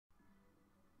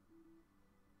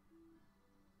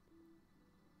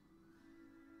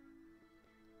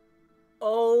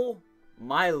Oh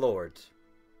my lord.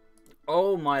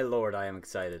 Oh my lord, I am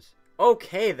excited.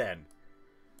 Okay then.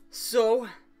 So,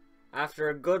 after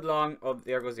a good long... Oh,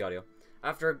 there goes the audio.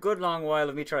 After a good long while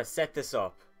of me trying to set this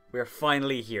up, we're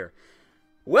finally here.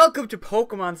 Welcome to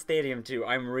Pokemon Stadium 2.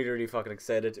 I'm really fucking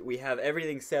excited. We have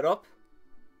everything set up.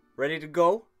 Ready to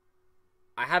go.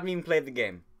 I haven't even played the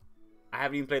game.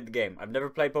 I've never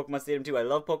played Pokemon Stadium 2. I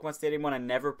love Pokemon Stadium 1. I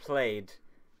never played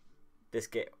this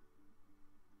game.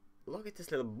 Look at this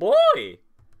little boy. I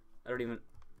don't even...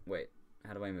 Wait.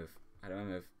 How do I move?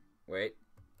 Wait.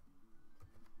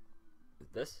 Is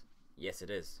this? Yes, it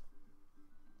is.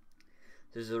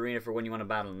 This is the arena for when you want to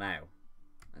battle now.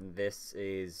 And this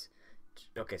is...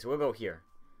 Okay, so we'll go here.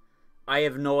 I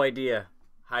have no idea.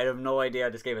 I have no idea how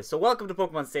this game is. So welcome to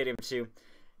Pokemon Stadium 2.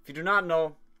 If you do not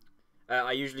know,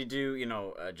 I usually do,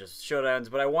 just showdowns,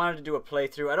 but I wanted to do a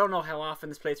playthrough. I don't know how often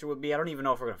this playthrough will be. I don't even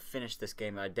know if we're going to finish this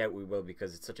game. I doubt we will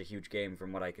because it's such a huge game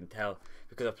from what I can tell.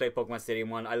 Because I've played Pokemon Stadium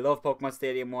 1. I love Pokemon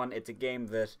Stadium 1. It's a game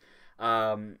that,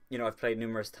 I've played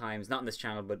numerous times. Not on this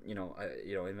channel, but,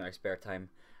 in my spare time.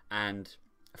 And,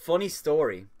 funny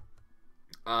story,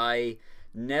 I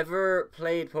never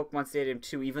played Pokemon Stadium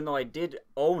 2, even though I did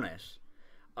own it.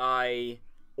 I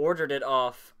ordered it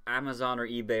off Amazon or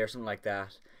eBay or something like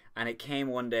that. And it came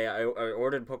one day, I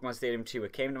ordered Pokemon Stadium 2,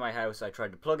 it came to my house, I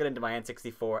tried to plug it into my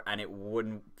N64, and it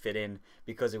wouldn't fit in,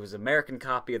 because it was an American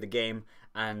copy of the game,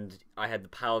 and I had the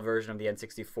PAL version of the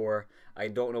N64. I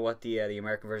don't know what the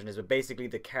American version is, but basically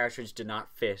the cartridge did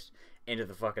not fit into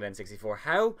the fucking N64.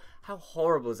 How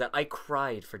horrible is that? I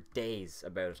cried for days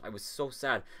about it. I was so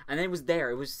sad. And then it was there,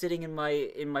 it was sitting in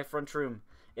my front room,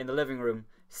 in the living room,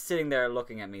 sitting there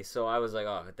looking at me, so I was like,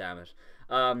 oh, damn it.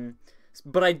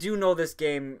 But I do know this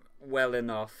game well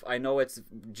enough. I know it's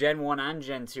Gen 1 and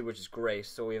Gen 2, which is great.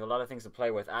 So we have a lot of things to play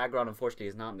with. Aggron, unfortunately,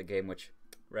 is not in the game, which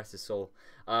rest his soul.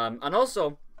 And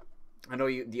also, I know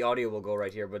the audio will go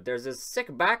right here, but there's this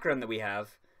sick background that we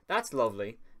have. That's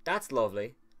lovely. That's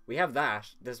lovely. We have that.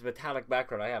 This metallic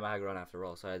background. I am Aggron after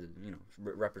all, so I had to,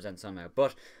 represent somehow.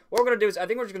 But what we're going to do is, I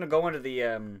think we're just going to go into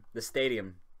the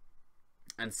stadium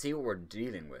and see what we're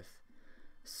dealing with.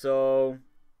 So...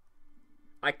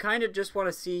 I kind of just want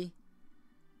to see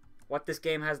what this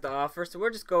game has to offer, so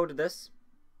we'll just go to this.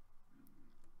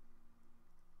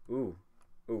 Ooh,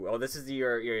 oh, this is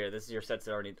this is your sets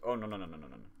that already. Oh no.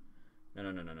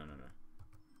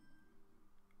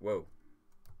 Whoa,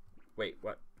 wait,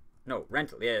 what? No,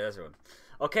 rental. Yeah, that's the one.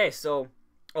 Okay, so,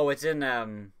 oh, it's in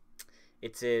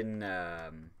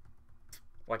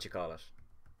what you call it?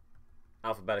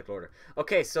 Alphabetical order.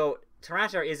 Okay, so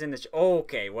Tyranitar is in the...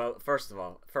 Okay, well, first of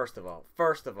all,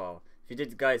 if you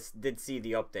guys did see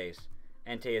the update,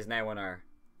 Entei is now on our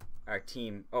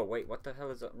team. Oh, wait, what the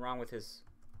hell is wrong with his...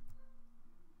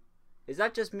 Is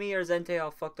that just me, or is Entei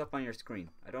all fucked up on your screen?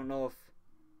 I don't know if...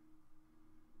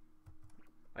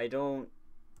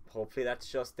 Hopefully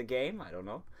that's just the game. I don't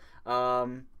know.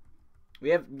 We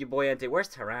have your boy Entei. Where's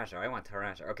Tyranitar? I want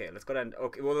Tyranitar. Okay, let's go down...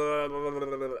 Okay,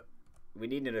 we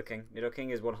need Nidoking.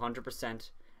 Nidoking is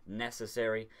 100%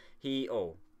 necessary.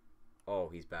 Oh,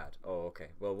 he's bad. Oh,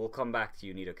 okay. Well, we'll come back to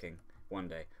you, Nidoking, one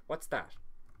day. What's that?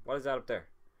 What is that up there?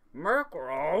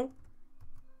 Murkrow?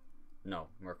 No,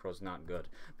 Murkrow's not good.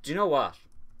 But you know what?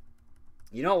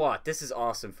 You know what? This is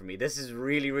awesome for me. This is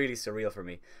really surreal for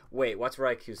me. Wait, what's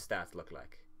Raikyu's stats look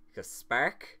like? Because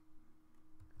Spark,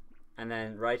 and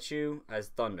then Raichu has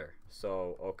Thunder.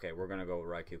 So, okay, we're going to go with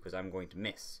Raikou because I'm going to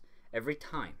miss every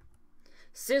time.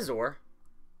 Scizor,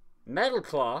 Metal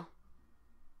Claw.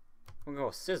 I'm gonna go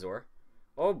with Scizor.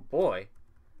 Oh boy.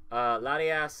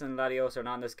 Latias and Latios are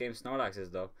not in this game. Snorlax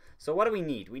is though. So what do we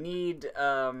need? We need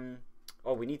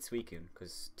we need Suicune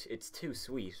because it's too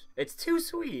sweet. It's too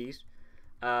sweet.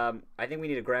 I think we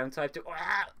need a ground type too.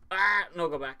 No,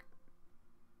 go back.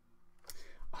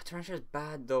 Oh, Tyranitar is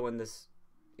bad though in this.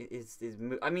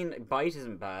 I mean, Bite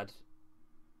isn't bad.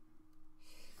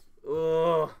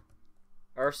 Ugh.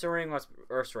 Ursaring, what's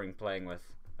Ursaring playing with?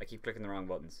 I keep clicking the wrong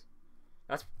buttons.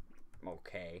 That's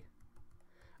okay.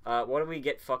 What do we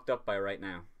get fucked up by right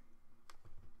now?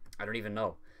 I don't even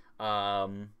know.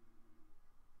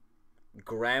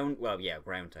 Ground, well, yeah,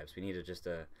 ground types. We need just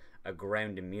a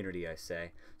ground immunity, I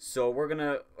say. So we're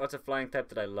gonna, what's a flying type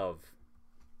that I love?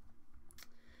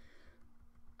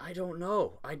 I don't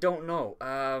know.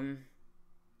 I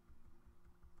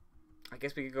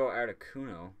guess we could go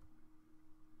Articuno.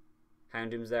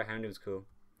 Houndoom's there. Houndoom's cool.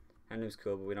 Houndoom's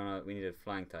cool, but we don't know. We need a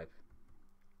flying type.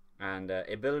 And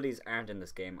abilities aren't in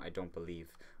this game, I don't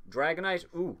believe. Dragonite.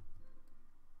 Ooh.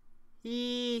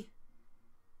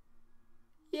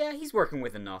 Yeah, he's working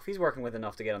with enough. He's working with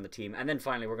enough to get on the team. And then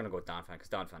finally, we're gonna go with Donphan because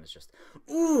Donphan is just.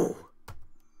 Ooh.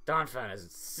 Donphan is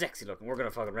sexy looking. We're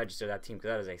gonna fucking register that team because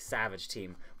that is a savage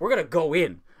team. We're gonna go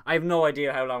in. I have no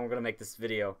idea how long we're gonna make this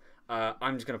video.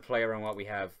 I'm just gonna play around what we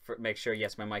have. Make sure,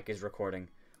 yes, my mic is recording.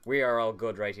 We are all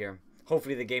good right here.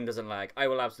 Hopefully the game doesn't lag. I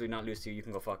will absolutely not lose to you. You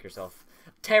can go fuck yourself.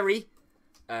 Terry.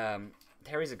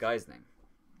 Terry's a guy's name.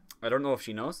 I don't know if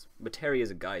she knows, but Terry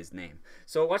is a guy's name.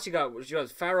 So what you got? You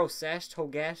got Pharaoh Sesh,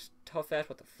 Toget, Tuffet.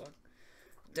 What the fuck?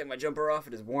 Take my jumper off.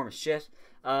 It is warm as shit.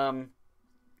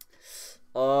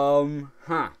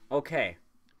 Okay.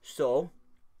 So,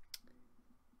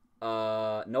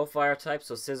 no fire type,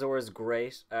 so Scizor is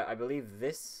great. I believe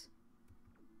this.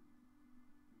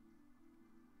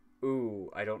 Ooh,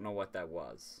 I don't know what that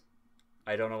was.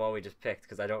 I don't know what we just picked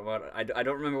because I don't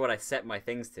remember what I set my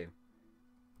things to.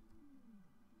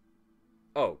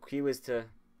 Oh, Q is to.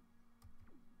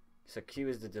 So Q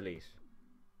is to delete.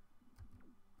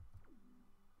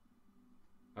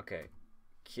 Okay.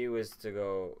 Q is to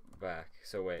go back.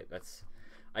 So wait, that's.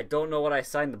 I don't know what I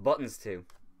assigned the buttons to.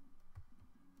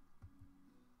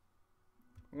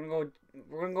 We're gonna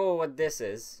go with what this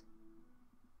is.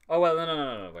 Oh well,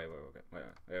 no. Wait.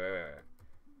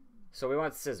 So we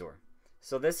want Scizor.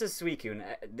 So this is Suicune.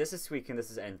 This is Suicune.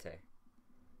 This is Entei.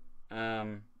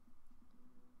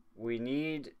 We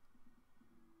need.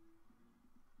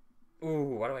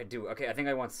 Ooh, what do I do? Okay, I think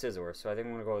I want Scizor. So I think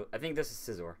I'm gonna go. I think this is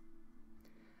Scizor.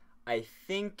 I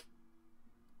think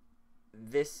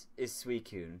this is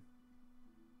Suicune.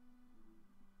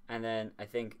 And then I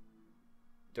think,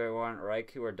 do I want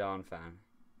Raikou or Donphan?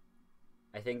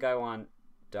 I think I want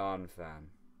Donphan.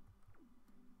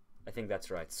 I think that's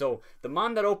right. So the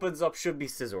mon that opens up should be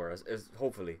Scizor, as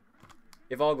hopefully,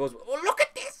 if all goes. Oh, look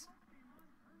at this!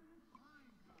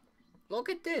 Look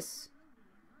at this!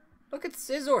 Look at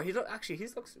Scizor. He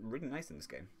looks really nice in this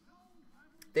game.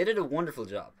 They did a wonderful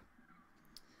job.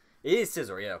 It is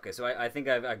Scizor, yeah, okay, so I think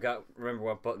I got, remember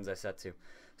what buttons I set to.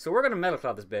 So we're gonna Metal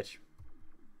Claw this bitch.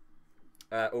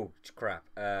 Oh, crap.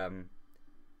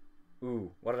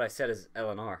 Ooh, what did I set as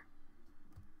LNR?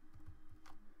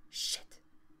 Shit.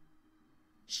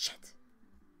 Is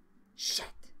it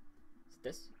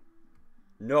this?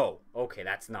 No. Okay,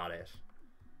 that's not it.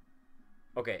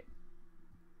 Okay.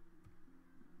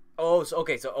 Oh, so,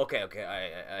 okay,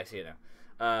 I see it now.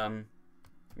 I'm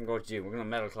gonna go to you. We're gonna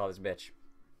Metal Claw this bitch.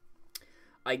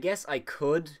 I guess I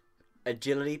could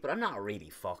agility, but I'm not really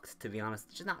fucked, to be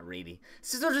honest. Just not really.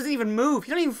 Scizor doesn't even move.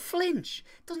 He doesn't even flinch.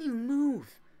 Doesn't even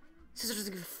move. Scizor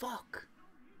doesn't give a fuck.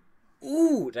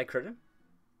 Ooh, did I crit him?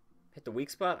 Hit the weak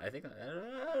spot? I think I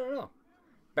don't know.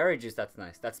 Berry juice, that's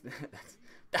nice. That's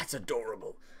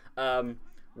adorable.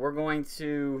 We're going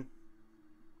to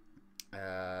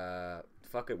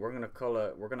fuck it. We're gonna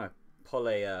pull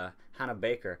a Hannah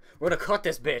Baker. We're gonna cut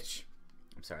this bitch.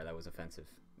 I'm sorry, that was offensive.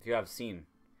 If you have seen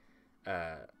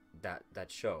that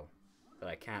show that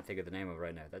I can't think of the name of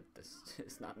right now,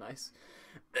 it's not nice.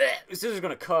 Scizor's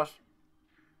gonna cut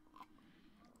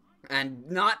and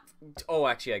not. Oh,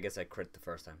 actually, I guess I crit the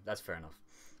first time. That's fair enough.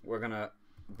 We're gonna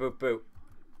boop boop.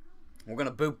 We're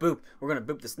gonna boop boop. We're gonna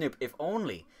boop the Snoop. If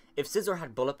Scizor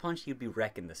had Bullet Punch, he'd be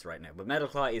wrecking this right now. But Metal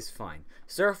Claw is fine.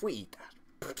 Surf, we eat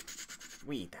that.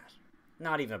 We eat that.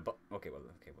 Not even a okay, well,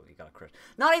 he got a crit.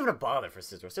 Not even a bother for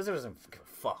Scizor. Scizor doesn't give a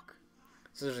fuck.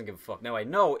 Scizor doesn't give a fuck. Now, I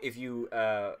know if you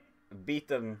beat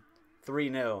them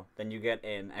 3-0, then you get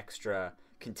an extra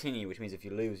continue, which means if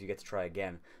you lose, you get to try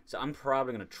again. So I'm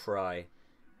probably going to try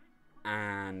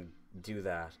and do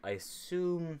that. I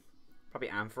assume probably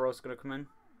Ampharos is going to come in.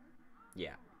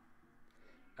 Yeah.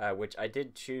 Which I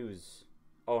did choose.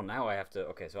 Oh, now I have to.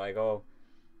 Okay, so I go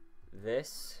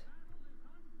this.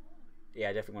 Yeah,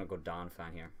 I definitely want to go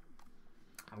Donphan here.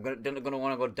 I'm gonna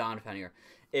want to go Donphan here.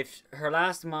 If her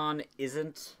last mon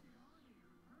isn't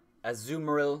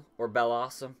Azumarill or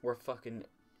Bellossom, we're fucking.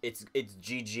 It's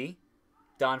GG.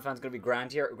 Donphan's gonna be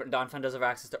grand here. Donphan does have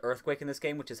access to Earthquake in this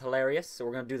game, which is hilarious. So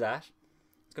we're gonna do that.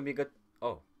 It's gonna be a good.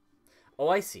 Oh,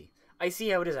 I see. I see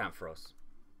how it is, Ampharos.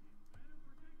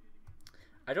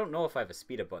 I don't know if I have a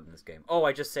speed up button in this game. Oh,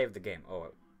 I just saved the game.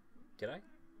 Oh, did I?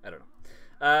 I don't know.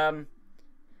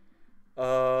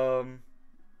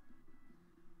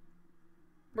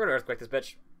 We're gonna Earthquake this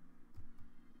bitch.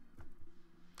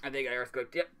 I think I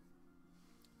Earthquaked. Yep.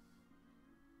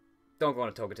 Don't go on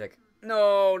a Togetic.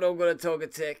 No, don't go to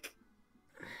Togetic.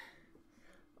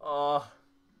 Oh,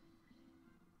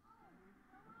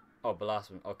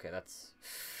 Blossom. Okay, that's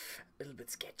a little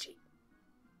bit sketchy.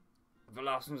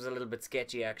 Blossom's a little bit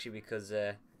sketchy, actually, because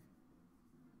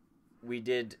we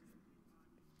did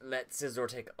let Scizor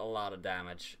take a lot of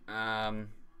damage. I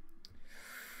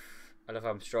don't know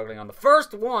if I'm struggling on the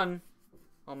first one.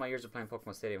 All my years of playing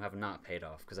Pokemon Stadium have not paid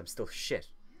off, because I'm still shit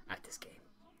at this game.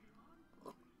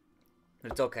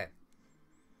 But it's okay.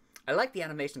 I like the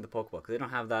animation of the Pokeball, because they don't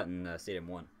have that in Stadium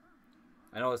 1.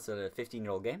 I know it's a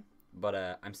 15-year-old game,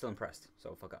 but I'm still impressed,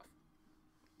 so fuck off.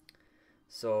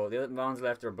 So the other ones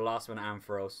left are Blossom and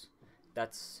Ampharos.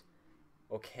 That's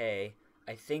okay.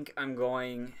 I think I'm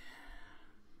going...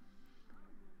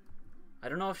 I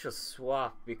don't know if she'll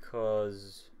swap,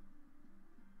 because...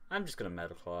 I'm just going to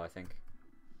Metal Claw, I think.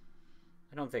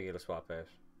 I don't think it'll swap out.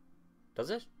 Does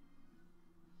it?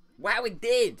 Wow, it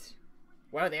did!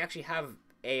 Wow, they actually have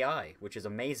AI, which is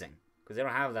amazing. Because they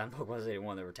don't have that in Pokemon Stadium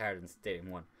 1. They're retired in Stadium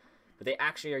 1. But they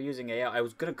actually are using AI. I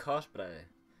was going to cut, but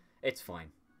it's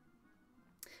fine.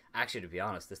 Actually, to be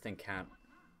honest, this thing can't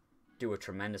do a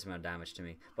tremendous amount of damage to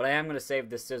me. But I am going to save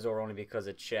this Scizor only because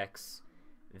it checks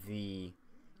the...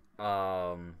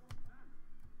 only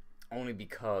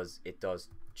because it does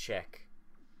check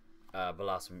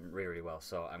Blossom really, really well.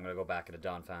 So I'm going to go back at a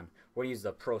Donphan. We'll use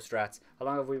the Pro Strats. How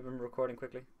long have we been recording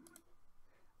quickly?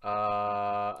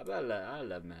 About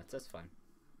 11 minutes. That's fine.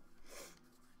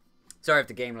 Sorry if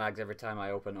the game lags every time I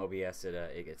open OBS.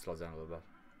 It slows down a little bit.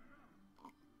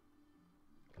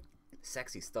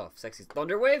 Sexy stuff. Sexy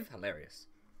Thunder Wave. Hilarious.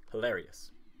 Hilarious.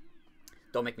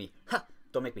 Don't make me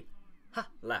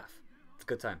laugh. It's a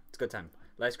good time. It's a good time.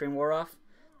 Light Screen wore off.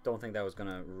 Don't think that was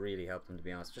gonna really help them, to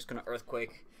be honest. Just gonna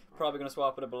Earthquake. Probably gonna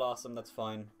swap with a Blossom. That's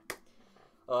fine.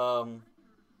 So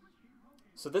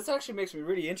this actually makes me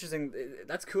really interesting.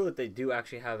 That's cool that they do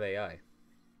actually have AI.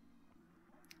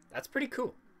 That's pretty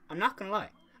cool. I'm not gonna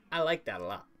lie. I like that a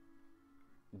lot.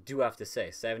 Do have to say,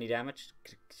 70 damage.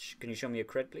 Can you show me a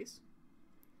crit, please?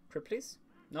 Crit, please?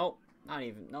 No, not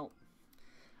even. No.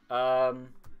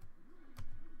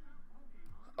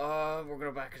 We're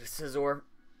gonna back to Scizor.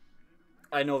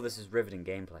 I know this is riveting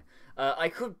gameplay. I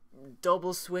could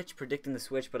double switch, predicting the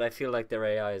switch, but I feel like their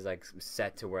AI is like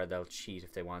set to where they'll cheat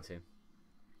if they want to.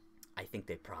 I think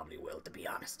they probably will, to be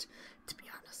honest. To be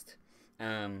honest.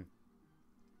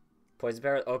 Poison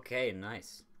Parrot. Okay,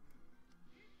 nice.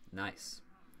 Nice.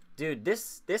 Dude,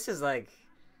 this is like...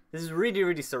 This is really,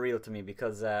 really surreal to me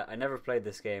because I never played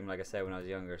this game, like I said, when I was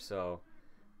younger. So,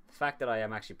 the fact that I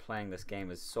am actually playing this game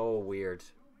is so weird.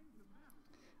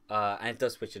 And it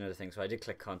does switch another thing, so I did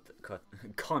click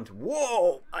cunt.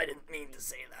 Whoa! I didn't mean to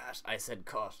say that. I said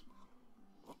cut.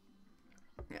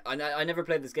 I never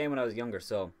played this game when I was younger,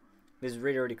 so this is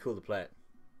really, really cool to play it.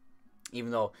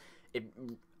 Even though it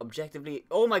objectively...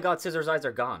 Oh my god, Scissor's eyes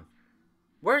are gone.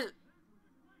 Where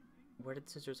did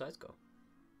Scissor's eyes go?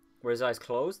 Were his eyes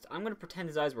closed? I'm going to pretend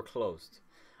his eyes were closed.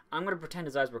 I'm going to pretend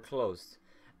his eyes were closed.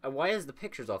 Why is the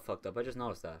pictures all fucked up? I just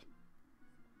noticed that.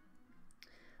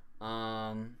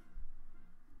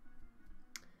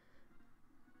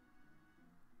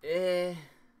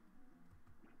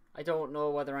 I don't know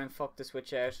whether I'm fucked to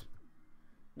switch out.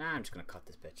 Nah, I'm just going to cut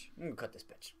this bitch. I'm going to cut this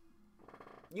bitch.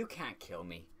 You can't kill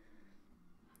me.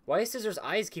 Why is Scissor's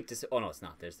eyes keep this... Oh, no, it's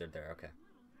not. They're there. Okay.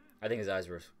 I think his eyes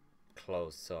were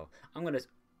closed, so I'm going to...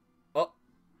 Oh.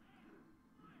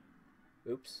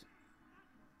 Oops.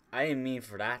 I didn't mean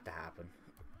for that to happen.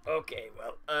 Okay,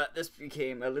 well, this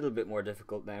became a little bit more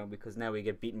difficult now because now we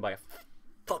get beaten by a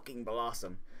fucking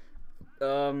Blossom.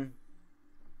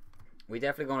 We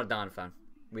definitely going to Donphan.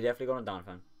 We definitely going to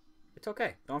Donphan. It's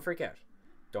okay. Don't freak out.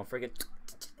 Don't freak out.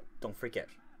 Don't freak out.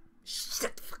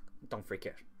 Shit. Don't freak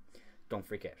out. Don't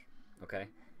freak out. Okay?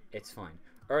 It's fine.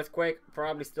 Earthquake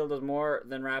probably still does more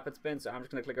than Rapid Spin, so I'm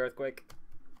just going to click Earthquake.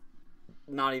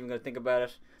 Not even going to think about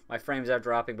it. My frames are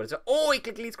dropping, but it's... Oh, he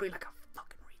clicked lead screen like a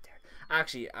fucking retard.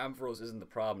 Actually, Ampharos isn't the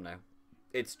problem now.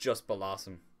 It's just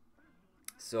Blossom.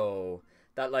 So,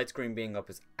 that light screen being up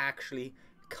is actually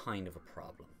kind of a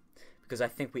problem. Because I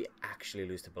think we actually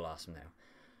lose to Blossom now.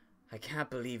 I can't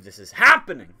believe this is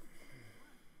happening.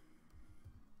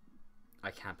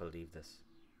 I can't believe this.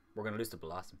 We're going to lose to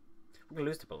Blossom. We're going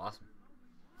to lose to Blossom.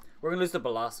 We're going to lose to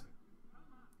Blossom.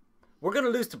 We're going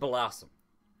to lose to Blossom.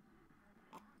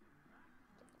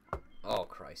 Oh,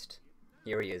 Christ.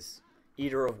 Here he is.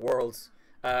 Eater of Worlds.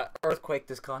 Earthquake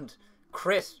this cunt.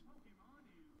 Crit.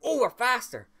 Oh, we're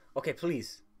faster. Okay,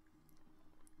 please.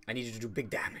 I need you to do big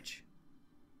damage.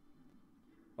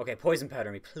 Okay, Poison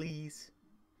Powder me, please.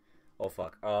 Oh,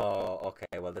 fuck. Oh,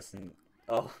 okay. Well, listen.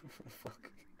 Oh, fuck.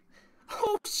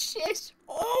 Oh, shit.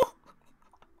 Oh.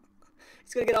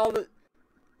 He's gonna get all the...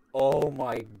 Oh,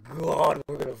 my God.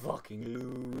 We're gonna fucking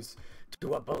lose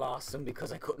to a Blossom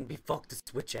because I couldn't be fucked to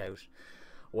switch out.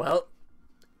 Well,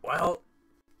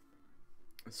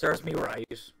 it serves me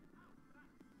right.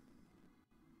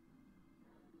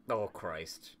 Oh,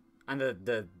 Christ. And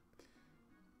the...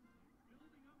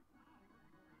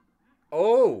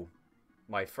 Oh!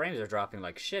 My frames are dropping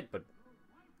like shit, but...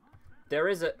 There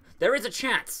is a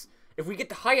chance! If we get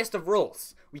the highest of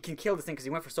rolls, we can kill this thing because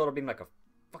he went for solar beam like a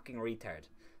fucking retard.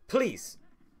 Please.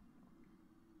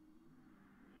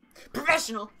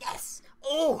 Professional. Yes.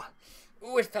 Oh.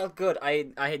 Oh, it felt good. I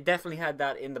had definitely had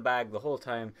that in the bag the whole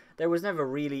time. There was never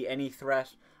really any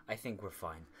threat. I think we're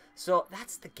fine. So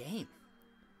that's the game.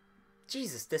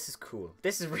 Jesus, this is cool.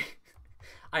 This is really...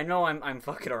 I know I'm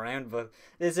fucking around, but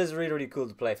this is really, really cool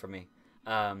to play for me.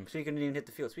 Suicune didn't even hit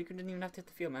the field. Suicune didn't even have to hit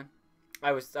the field, man.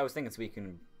 I was thinking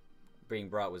Suicune being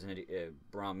brought was an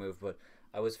wrong move, but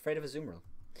I was afraid of a Azumarill.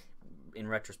 In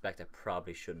retrospect, I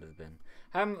probably shouldn't have been.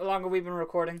 How long have we been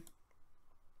recording?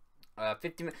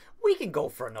 50 minutes. We can go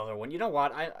for another one. You know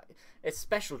what? It's a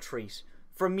special treat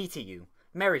from me to you.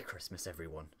 Merry Christmas,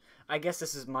 everyone. I guess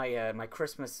this is my my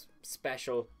Christmas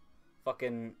special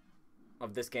fucking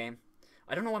of this game.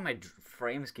 I don't know why my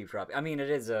frames keep dropping. I mean, it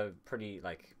is a pretty,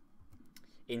 like,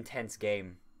 intense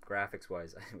game,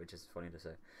 graphics-wise, which is funny to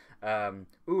say.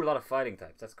 Ooh, a lot of fighting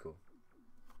types. That's cool.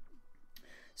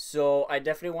 So, I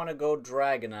definitely want to go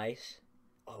Dragonite.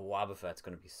 Oh, Wobbuffet's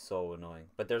going to be so annoying.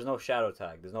 But there's no Shadow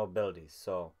tag. There's no abilities.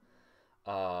 So,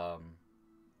 I'm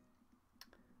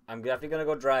definitely going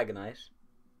to go Dragonite.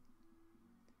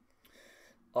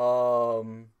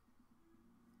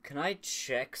 Can I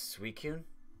check Suicune?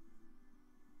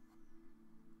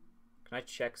 Can I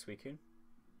check Suicune?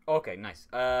 Okay, nice.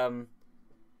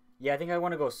 Yeah, I think I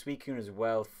want to go Suicune as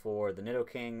well for the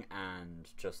Nidoking and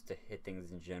just to hit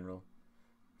things in general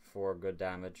for good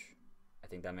damage. I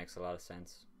think that makes a lot of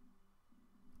sense.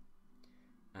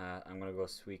 I'm going to go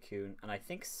Suicune. And I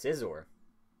think Scizor.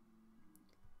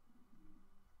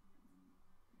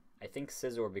 I think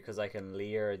Scizor because I can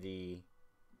leer the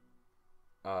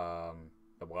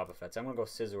Wobbuffet. So I'm going to go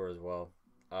Scizor as well.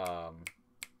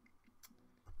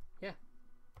 Yeah.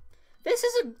 This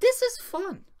is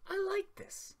fun. I like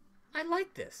this. I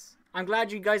like this. I'm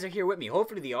glad you guys are here with me.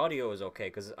 Hopefully the audio is okay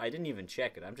because I didn't even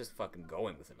check it. I'm just fucking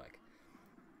going with it like.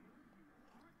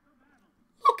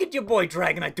 Look at your boy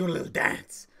Dragonite doing a little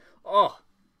dance. Oh.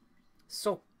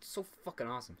 So fucking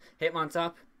awesome.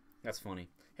 Hitmontop. That's funny.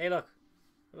 Hey, look.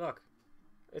 Look.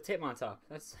 It's Hitmontop.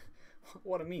 That's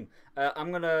what a meme.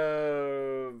 I'm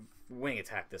gonna wing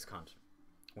attack this cunt.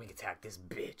 Wing attack this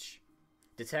bitch.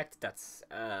 Detect. That's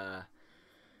nice.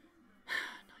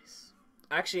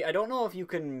 Actually, I don't know if you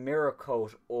can Mirror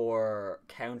Coat or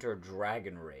counter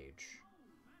Dragon Rage.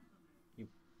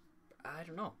 I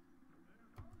don't know.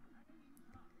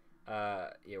 Yeah,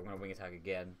 we're gonna wing attack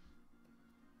again.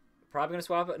 Probably gonna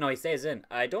swap it. No, he stays in.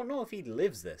 I don't know if he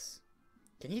lives this.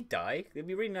 Can he die? It'd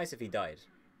be really nice if he died.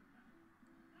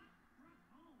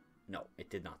 No, it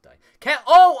did not die. Okay.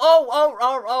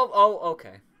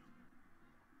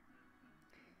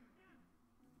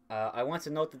 I want to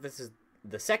note that this is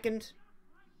the second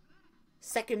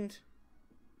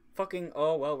fucking...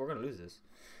 Oh, well, we're gonna lose this.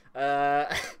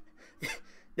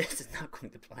 This is not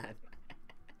going to plan.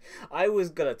 I was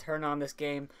gonna turn on this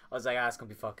game. I was like, it's gonna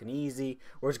be fucking easy.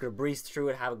 We're just gonna breeze through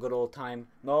it, have a good old time.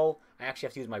 No, I actually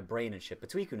have to use my brain and shit.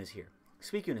 But Suicune is here.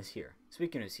 Suicune is here.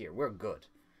 Suicune is here. We're good.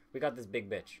 We got this big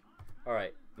bitch.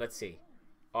 Alright, let's see.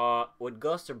 Would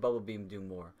Gust or Bubble Beam do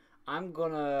more? I'm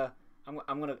gonna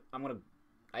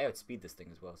I outspeed this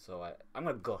thing as well, so I'm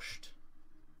gonna Gushed.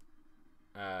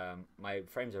 My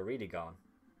frames are really gone.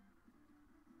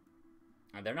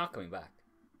 And they're not coming back.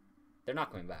 They're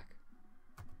not coming back.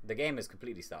 The game is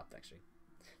completely stopped, actually.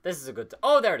 This is a good...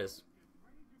 Oh, there it is.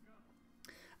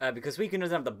 Because Suicune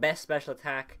doesn't have the best special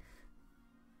attack.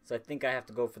 So I think I have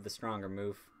to go for the stronger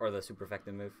move. Or the super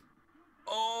effective move.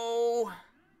 Oh!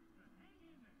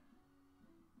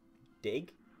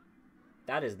 Dig?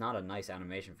 That is not a nice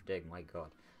animation for Dig, my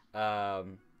god.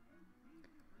 I'm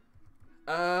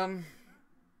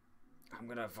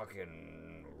gonna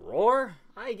fucking roar,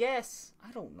 I guess.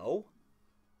 I don't know.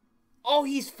 Oh,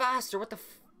 he's faster. What the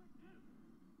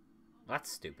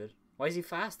That's stupid. Why is he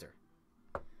faster?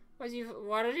 What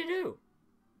did he do?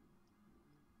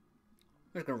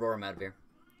 I'm just gonna roar him out of here.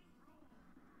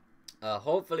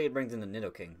 Hopefully it brings in the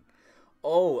Nidoking.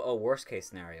 Oh, worst case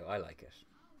scenario. I like it.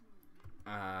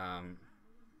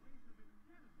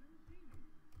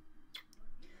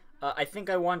 I think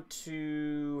I want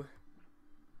to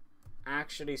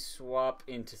actually swap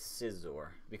into Scizor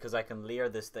because I can leer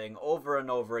this thing over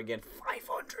and over again.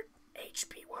 500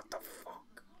 HP. What the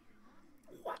fuck?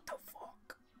 What the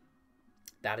fuck?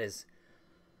 That is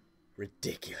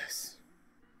ridiculous.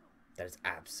 That is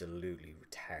absolutely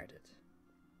retarded.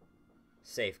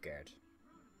 Safeguard.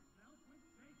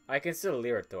 I can still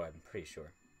leer it though, I'm pretty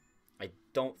sure. I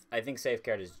think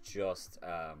Safeguard is just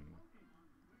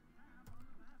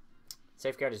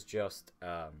Safeguard is just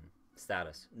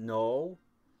status. No.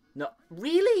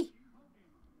 Really?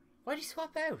 Why'd he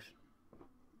swap out?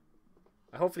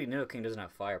 Hopefully Noodle King doesn't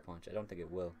have Fire Punch. I don't think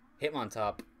it will.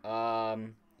 Hitmontop.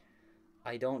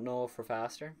 I don't know if we're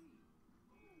faster.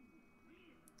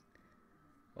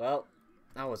 Well,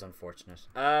 that was unfortunate.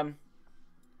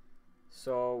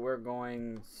 So we're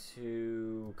going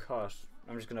to cut.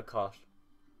 I'm just gonna cut.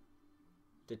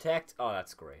 Detect. Oh,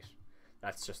 that's great.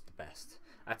 That's just the best.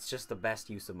 That's just the best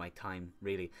use of my time,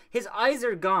 really. His eyes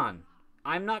are gone.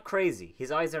 I'm not crazy.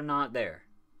 His eyes are not there.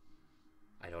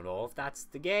 I don't know if that's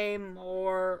the game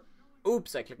or...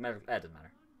 Oops, I clicked medical... That doesn't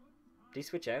matter. Did he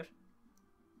switch out?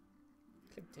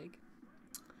 Click dig.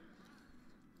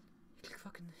 Click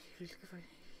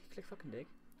fucking dig.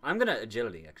 I'm gonna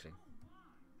agility, actually.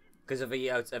 Because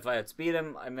if I outspeed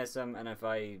him, I miss him, and if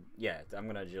I... Yeah, I'm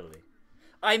gonna agility.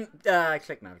 I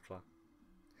click Magic Claw.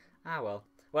 Ah, well.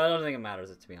 Well, I don't think it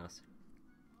matters, to be honest.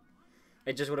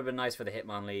 It just would have been nice for the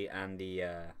Hitmonlee and the...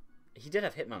 He did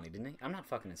have Hitmonlee, didn't he? I'm not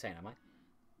fucking insane, am I?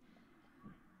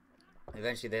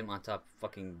 Eventually the Hitmontop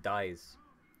fucking dies.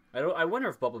 I wonder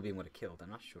if Bubble Beam would have killed. I'm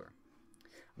not sure.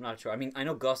 I'm not sure. I mean, I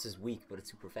know Gus is weak, but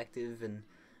it's super effective, and...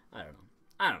 I don't know.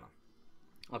 I don't know.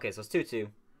 Okay, so it's 2-2.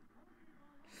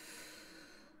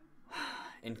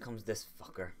 In comes this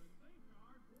fucker.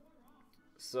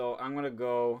 So I'm gonna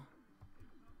go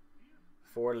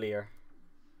for Leer,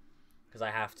 because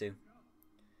I have to.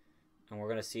 And we're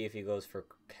gonna see if he goes for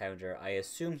counter. I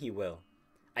assume he will.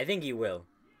 I think he will,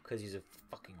 because he's a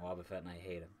fucking Wobbuffet and I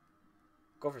hate him.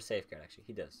 Go for Safeguard, actually.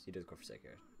 He does. He does go for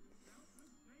Safeguard.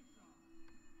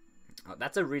 Oh,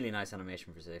 that's a really nice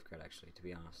animation for Safeguard, actually, to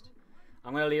be honest.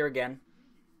 I'm gonna Leer again.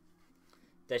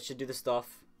 That should do the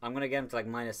stuff. I'm gonna get him to like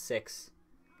 -6.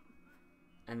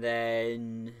 And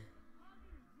then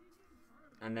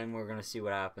we're gonna see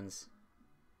what happens.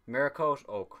 Miracoat?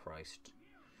 Oh Christ.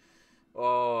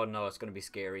 Oh no, it's gonna be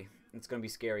scary. It's gonna be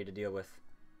scary to deal with.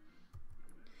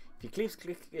 If he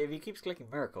keeps clicking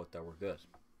Miracoat though, we're good.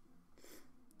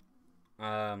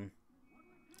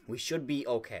 We should be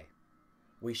okay.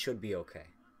 We should be okay.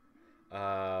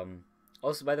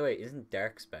 Also, by the way, isn't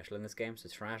Dark special in this game? So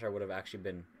Tyranitar would have actually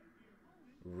been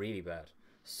really bad.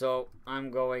 So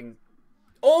I'm going.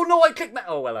 Oh no! I clicked.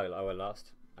 Oh well, I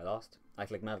lost. I lost. I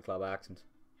clicked Metal Claw by accident.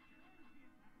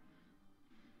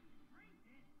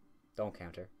 Don't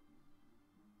counter.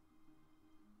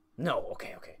 No.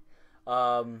 Okay. Okay.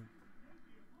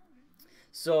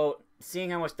 So seeing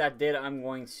how much that did, I'm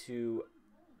going to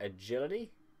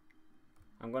agility.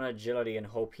 I'm going to agility and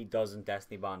hope he doesn't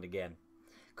Destiny Bond again.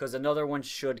 Because another one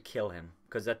should kill him.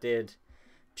 Because that did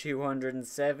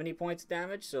 270 points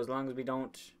damage. So as long as we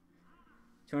don't...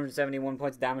 271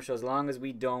 points damage. So as long as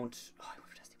we don't... Oh, I went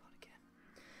for Destiny Bond again.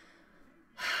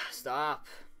 Stop.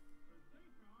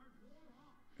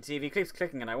 See, if he keeps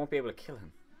clicking it, I won't be able to kill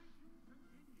him.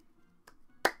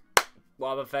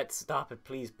 Wobbuffet, stop it,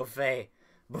 please. Buffet.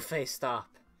 Buffet,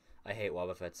 stop. I hate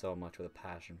Wobbuffet so much with a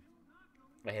passion.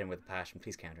 I hate him with a passion.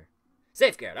 Please counter.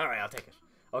 Safeguard. Alright, I'll take it.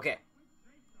 Okay.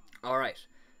 Alright.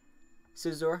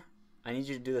 Scizor, I need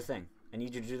you to do the thing. I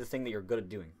need you to do the thing that you're good at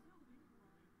doing.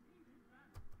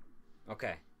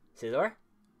 Okay. Scizor?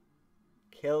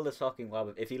 Kill this fucking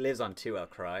Wobbuffet. If he lives on 2, I'll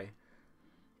cry.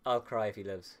 I'll cry if he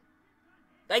lives.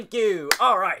 Thank you!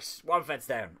 Alright. Wobbuffet's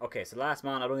down. Okay, so the last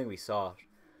mon, I don't think we saw it.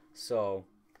 So,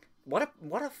 what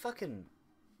a fucking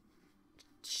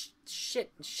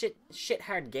shit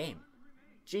hard game.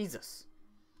 Jesus.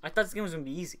 I thought this game was going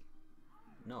to be easy.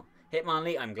 No.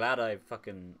 Hitmonlee, I'm glad I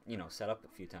fucking, you know, set up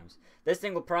a few times. This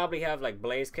thing will probably have, like,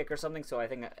 Blaze Kick or something, so I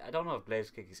think... I don't know if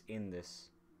Blaze Kick is in this.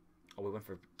 Oh, we went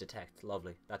for Detect.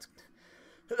 Lovely. That's...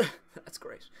 that's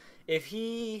great. If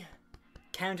he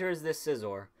counters this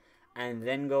Scizor and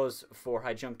then goes for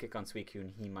High Jump Kick on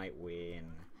Suicune, he might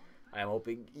win. I'm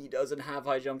hoping he doesn't have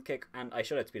High Jump Kick, and I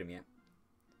should outspeed him yet.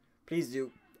 Please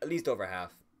do. At least over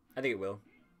half. I think it will.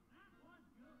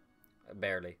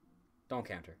 Barely. Don't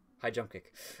counter. High Jump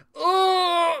Kick.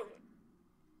 Oh!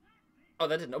 Oh,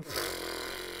 that didn't...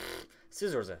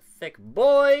 Scizor's a thick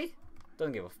boy.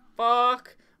 Doesn't give a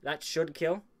fuck. That should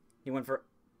kill. He went for...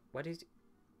 Why does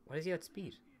he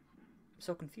outspeed? I'm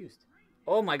so confused.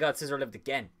 Oh my god, Scizor lived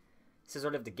again.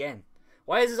 Scizor lived again.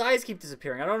 Why does his eyes keep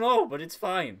disappearing? I don't know, but it's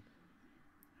fine.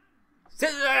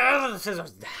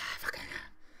 Scizor.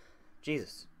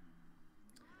 Jesus.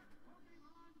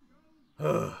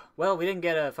 Well, we didn't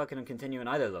get a fucking continue in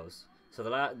either of those. So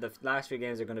the last few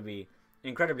games are going to be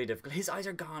incredibly difficult. His eyes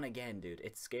are gone again, dude.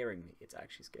 It's scaring me. It's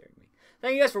actually scaring me.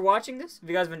 Thank you guys for watching this. If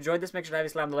you guys have enjoyed this, make sure to heavy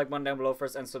slam the like button down below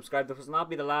first and subscribe. This will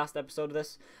not be the last episode of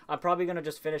this. I'm probably going to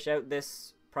just finish out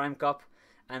this Prime Cup.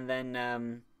 And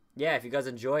then, yeah, if you guys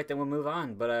enjoy it, then we'll move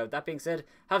on. But that being said,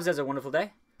 have a wonderful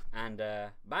day. And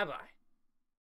bye-bye.